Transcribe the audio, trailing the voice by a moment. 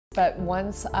But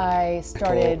once I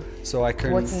started so I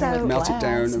can working with melt it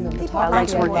down and people I like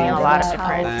working on a lot of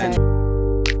different.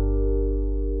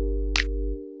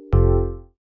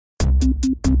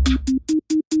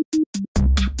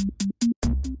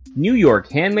 New York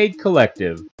Handmade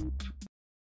Collective.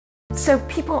 So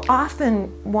people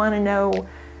often want to know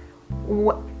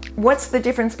what's the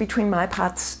difference between my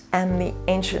pots and the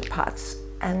ancient pots.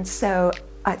 And so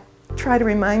I try to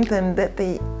remind them that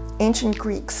the ancient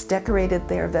Greeks decorated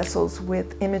their vessels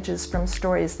with images from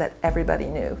stories that everybody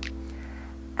knew.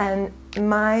 And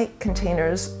my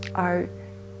containers are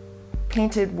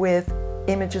painted with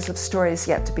images of stories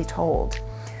yet to be told.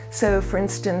 So for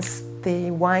instance, the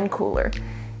wine cooler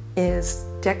is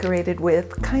decorated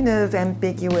with kind of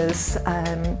ambiguous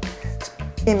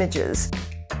images.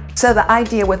 So the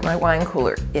idea with my wine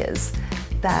cooler is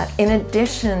that in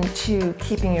addition to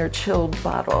keeping your chilled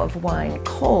bottle of wine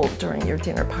cold during your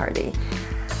dinner party,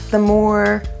 the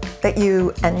more that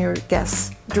you and your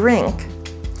guests drink,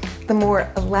 the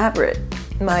more elaborate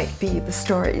might be the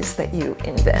stories that you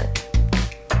invent.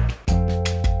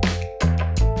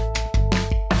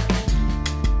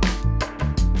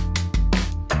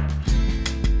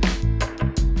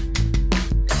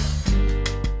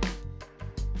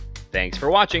 Thanks for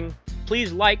watching.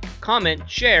 Please like, comment,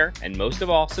 share, and most of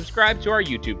all, subscribe to our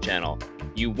YouTube channel.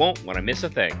 You won't want to miss a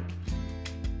thing.